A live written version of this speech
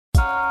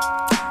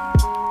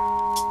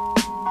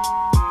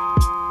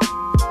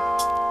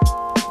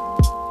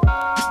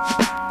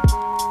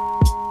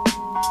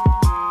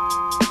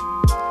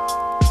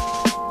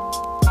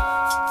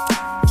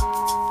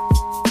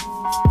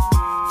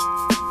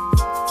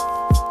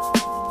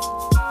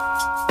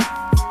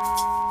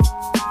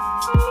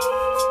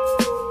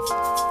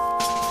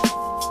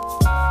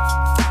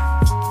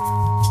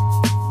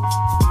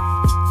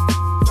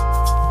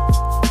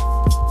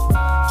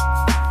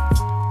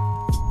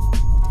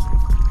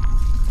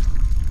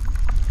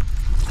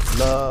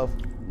love,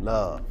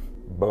 love.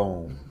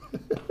 Boom.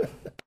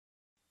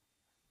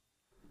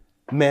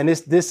 Man,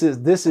 this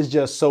is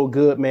just so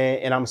good, man,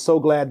 and I'm so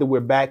glad that we're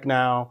back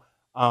now.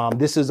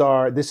 This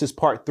is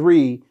part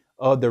 3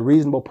 of the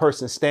Reasonable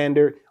Person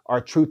Standard,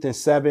 our Truth in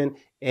 7,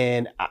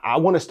 and I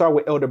want to start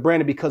with Elder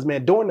Brandon because,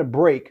 man, during the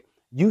break,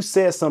 you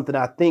said something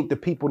I think the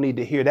people need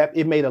to hear. That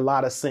it made a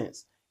lot of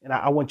sense, and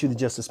I want you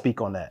to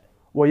speak on that.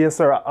 Well, yes,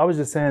 sir. I was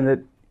just saying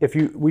that if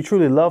we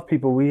truly love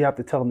people, we have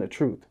to tell them the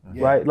truth,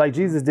 right? Like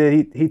Jesus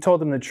did. He told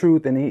them the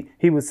truth, and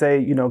he would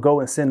say, go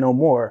and sin no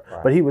more.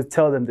 Right. But he would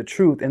tell them the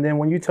truth. And then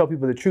when you tell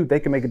people the truth, they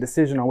can make a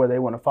decision on whether they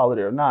want to follow it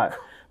or not.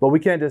 But we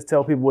can't just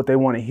tell people what they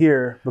want to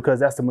hear because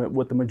that's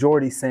what the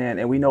majority's saying,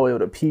 and we know it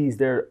would appease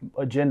their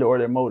agenda or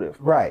their motive.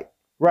 Right.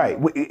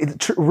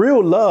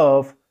 Real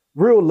love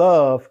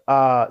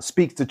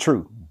speaks the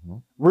truth. Mm-hmm.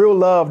 Real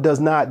love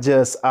does not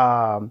just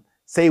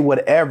say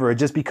whatever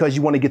just because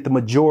you want to get the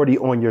majority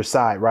on your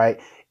side, right?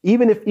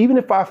 Even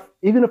if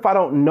I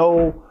don't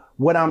know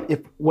what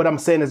I'm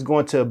saying is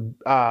going to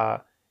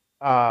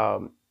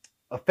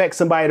affect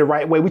somebody the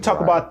right way. We talk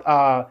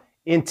about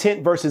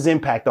intent versus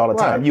impact all the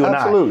time, you and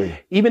absolutely.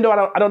 Even though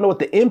I don't know what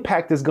the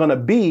impact is going to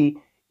be,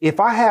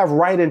 if I have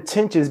right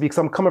intentions because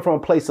I'm coming from a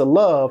place of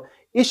love,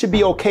 it should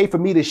be okay for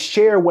me to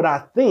share what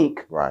I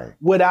think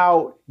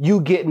without you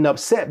getting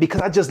upset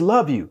because I just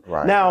love you.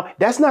 Right. Now,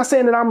 that's not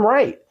saying that I'm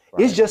right.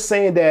 It's just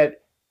saying that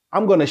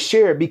I'm going to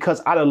share it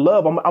because out of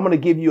love, I'm going to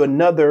give you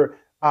another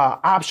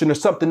option or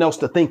something else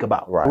to think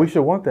about. Right. We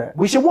should want that.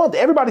 We should want that.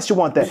 Everybody should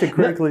want that. We should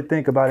critically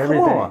think about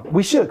everything.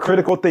 We should.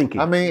 Critical thinking.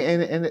 I mean,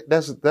 and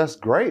that's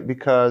great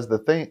because the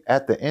thing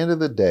at the end of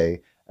the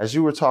day, as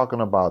you were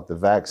talking about the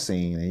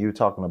vaccine and you were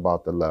talking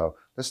about the love,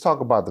 let's talk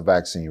about the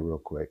vaccine real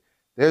quick.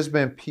 There's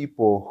been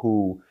people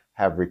who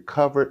have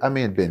recovered. I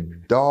mean,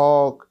 been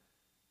double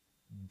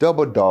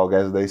dog,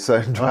 as they say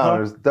in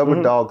drowners,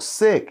 double dog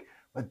sick.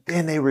 But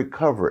then they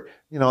recovered.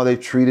 They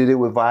treated it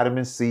with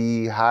vitamin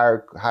C,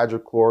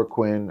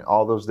 hydrochloroquine,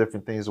 all those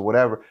different things or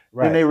whatever.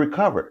 Right. Then they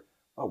recovered.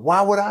 But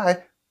why would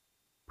I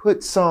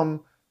put something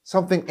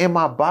in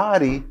my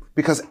body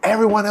because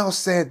everyone else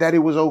said that it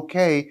was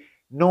okay,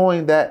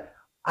 knowing that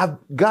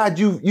God,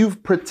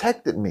 you've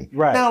protected me.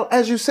 Right. Now,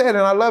 as you said,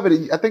 and I love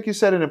it, I think you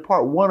said it in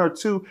part 1 or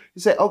 2, you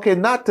said, okay,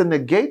 not to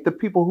negate the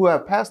people who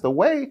have passed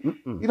away.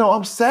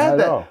 I'm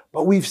sad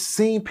but we've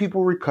seen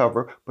people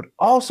recover. But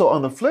also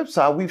on the flip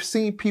side, we've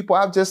seen people,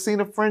 I've just seen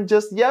a friend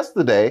just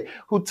yesterday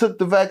who took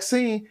the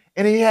vaccine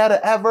and he had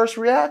an adverse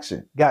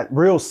reaction. Got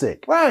real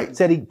sick. Right.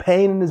 Said he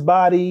pain in his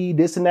body,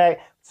 this and that.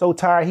 So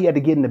tired, he had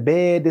to get into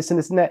bed, this and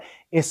this and that.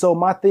 And so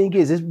my thing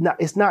is,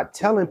 it's not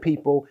telling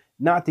people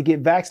not to get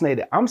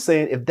vaccinated. I'm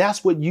saying if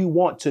that's what you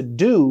want to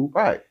do,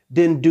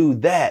 then do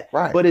that.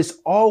 Right. But it's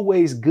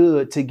always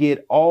good to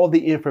get all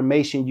the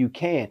information you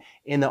can.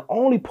 And the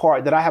only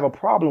part that I have a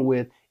problem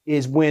with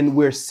is when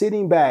we're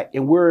sitting back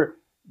and we're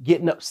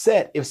getting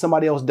upset if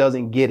somebody else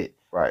doesn't get it.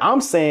 Right. I'm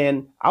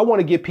saying I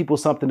want to give people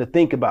something to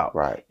think about.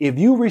 Right. If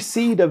you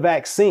received a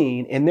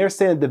vaccine and they're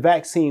saying the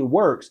vaccine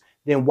works,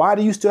 then why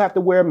do you still have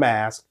to wear a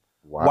mask?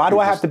 Why do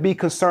I have to be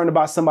concerned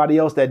about somebody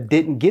else that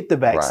didn't get the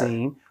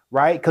vaccine?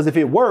 Right? Because if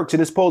it works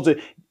and it's supposed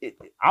to,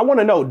 I want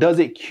to know, does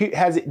it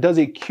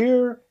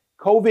cure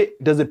COVID?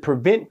 Does it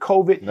prevent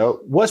COVID?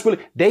 Nope.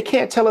 They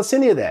can't tell us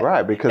any of that.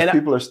 Right, because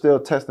people are still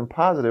testing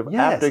positive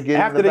after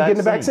getting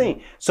the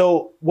vaccine.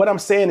 So what I'm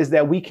saying is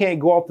that we can't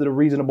go off to the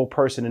reasonable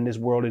person in this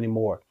world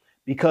anymore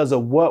because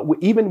of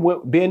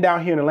being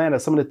down here in Atlanta,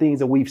 some of the things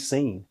that we've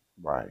seen.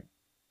 Right.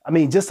 I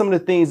mean, just some of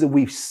the things that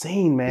we've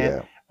seen,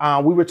 man.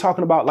 Yeah. We were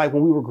talking about like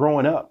when we were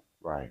growing up.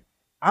 Right.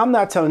 I'm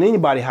not telling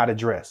anybody how to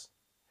dress.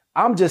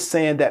 I'm just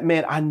saying that,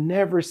 man, I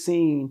never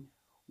seen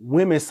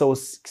women so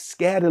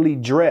scantily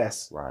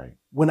dressed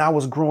when I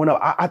was growing up.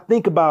 I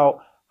think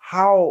about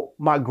how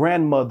my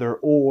grandmother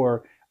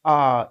or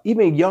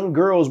even young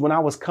girls when I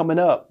was coming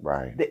up,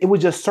 it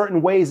was just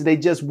certain ways that they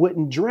just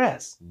wouldn't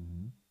dress.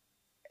 Mm-hmm.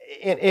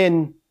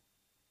 And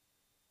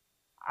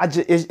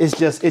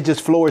it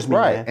just floors me,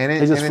 man. And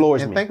it just floors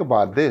me. And think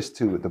about this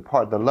too,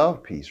 the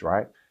love piece,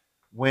 right?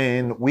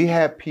 When we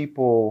had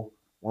people,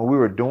 when we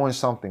were doing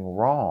something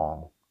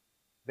wrong,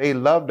 they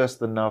loved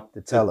us enough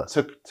to tell us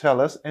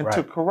and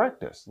to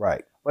correct us.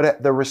 Right.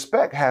 But the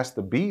respect has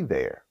to be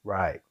there.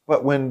 Right.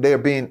 But when they're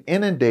being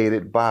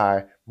inundated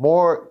by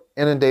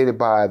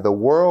the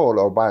world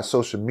or by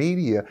social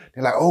media,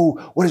 they're like,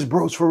 oh, what is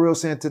Bros for Real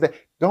saying today?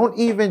 Don't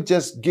even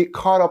just get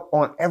caught up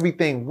on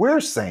everything we're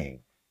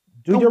saying.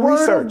 Do your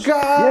research.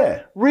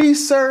 God,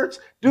 research.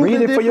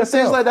 Read it for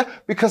yourself. Things like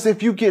that. Because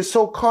if you get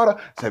so caught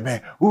up, say,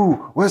 man,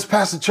 where's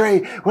Pastor Trey?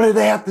 What did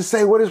they have to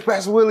say? What is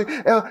Pastor Willie?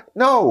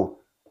 No.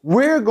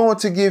 We're going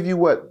to give you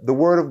what? The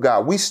word of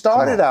God. We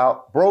started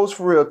out, Bros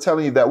for Real,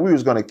 telling you that we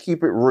was going to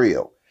keep it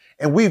real.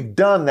 And we've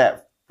done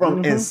that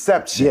from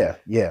inception.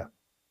 Yeah.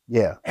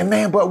 And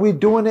man, but we're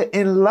doing it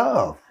in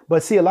love.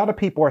 But see, a lot of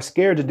people are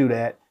scared to do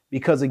that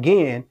because,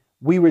 again,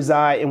 we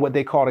reside in what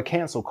they call the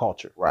cancel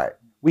culture. Right.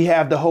 We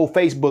have the whole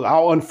Facebook,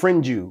 I'll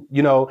unfriend you,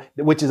 you know,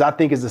 which is, I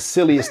think, is the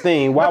silliest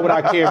thing. Why would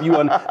I care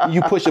if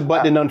you push a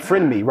button and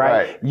unfriend me,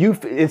 right?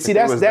 And see,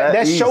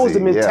 that shows the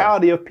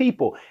mentality of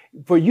people.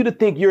 For you to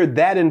think you're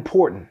that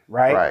important,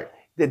 right?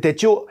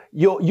 That you'll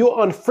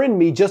unfriend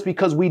me just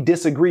because we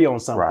disagree on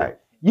something. Right.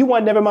 You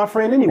weren't never my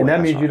friend anyway. And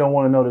that means you don't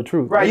want to know the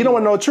truth. Right. You don't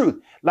want to know the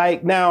truth.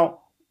 Like,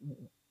 now,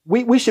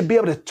 we should be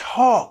able to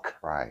talk.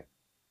 Right.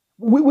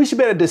 We should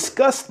be able to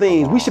discuss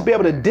things. We should be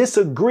able to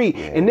disagree.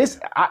 Yeah. And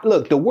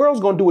look, the world's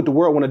going to do what the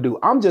world want to do.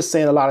 I'm just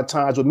saying, a lot of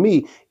times with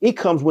me, it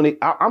comes when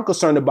I'm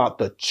concerned about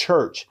the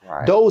church,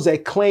 those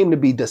that claim to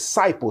be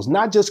disciples,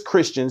 not just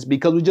Christians,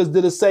 because we just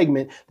did a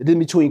segment that did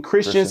between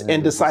Christians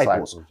and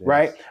disciples,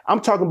 right? I'm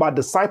talking about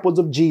disciples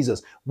of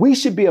Jesus. We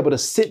should be able to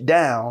sit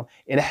down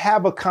and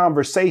have a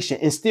conversation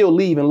and still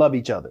leave and love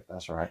each other.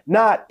 That's right.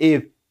 Not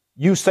if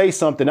you say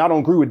something, I don't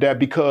agree with that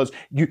because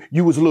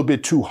you was a little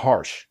bit too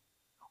harsh.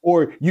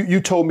 Or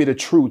you told me the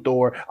truth,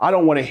 or I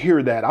don't want to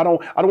hear that. I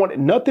don't want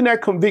nothing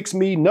that convicts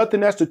me, nothing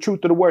that's the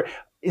truth of the word.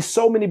 It's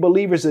so many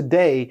believers a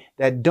day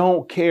that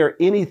don't care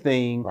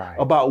anything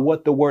about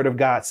what the word of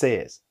God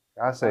says.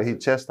 God said he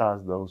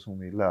chastises those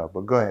whom he loves.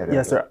 But go ahead.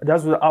 Yes, sir.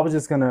 That's what I was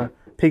just going to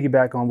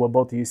piggyback on what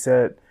both of you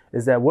said,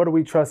 is that what do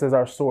we trust as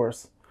our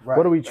source? Right.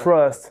 What do we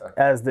trust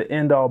as the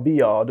end all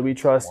be all? Do we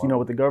trust,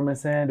 what the government's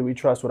saying? Do we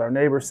trust what our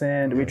neighbor's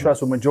saying? Do we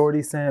trust what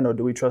majority's saying? Or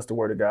do we trust the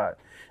word of God?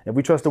 If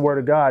we trust the word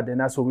of God, then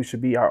that's what we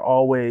should be,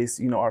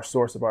 always, our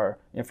source of our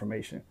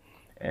information.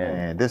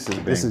 And this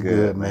is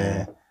good,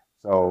 man.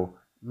 So,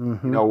 you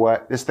know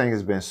what? This thing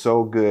has been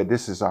so good.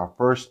 This is our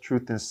first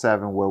Truth in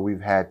 7 where we've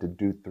had to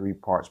do 3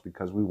 parts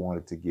because we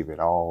wanted to give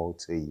it all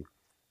to you.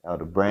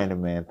 Elder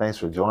Brandon, man, thanks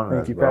for joining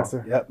us. Thank you, bro.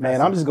 Pastor. Yep,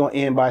 man. I'm just going to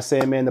end by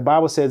saying, man, the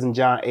Bible says in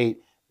John 8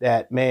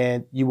 that,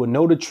 man, you will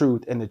know the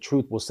truth and the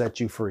truth will set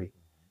you free.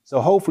 So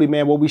hopefully,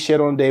 man, what we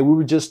shared on today, we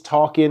were just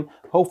talking.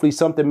 Hopefully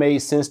something made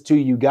sense to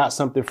you. You got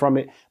something from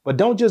it. But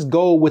don't just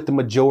go with the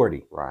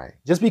majority. Right.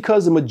 Just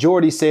because the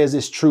majority says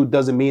it's true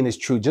doesn't mean it's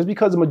true. Just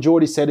because the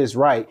majority said it's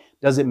right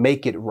doesn't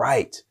make it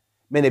right.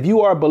 Man, if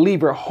you are a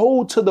believer,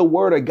 hold to the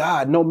word of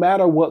God no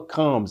matter what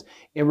comes.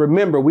 And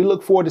remember, we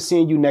look forward to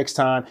seeing you next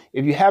time.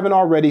 If you haven't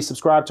already,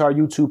 subscribe to our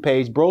YouTube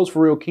page, Bros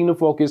for Real Kingdom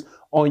Focus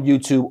on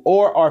YouTube,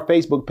 or our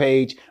Facebook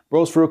page,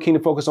 Bros for Real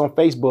Kingdom Focus on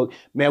Facebook.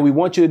 Man, we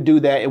want you to do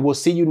that, and we'll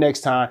see you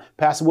next time.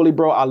 Pastor Willie,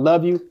 bro, I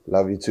love you.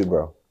 Love you too,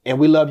 bro. And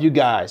we love you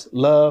guys.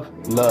 Love,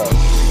 love.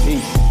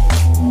 Peace.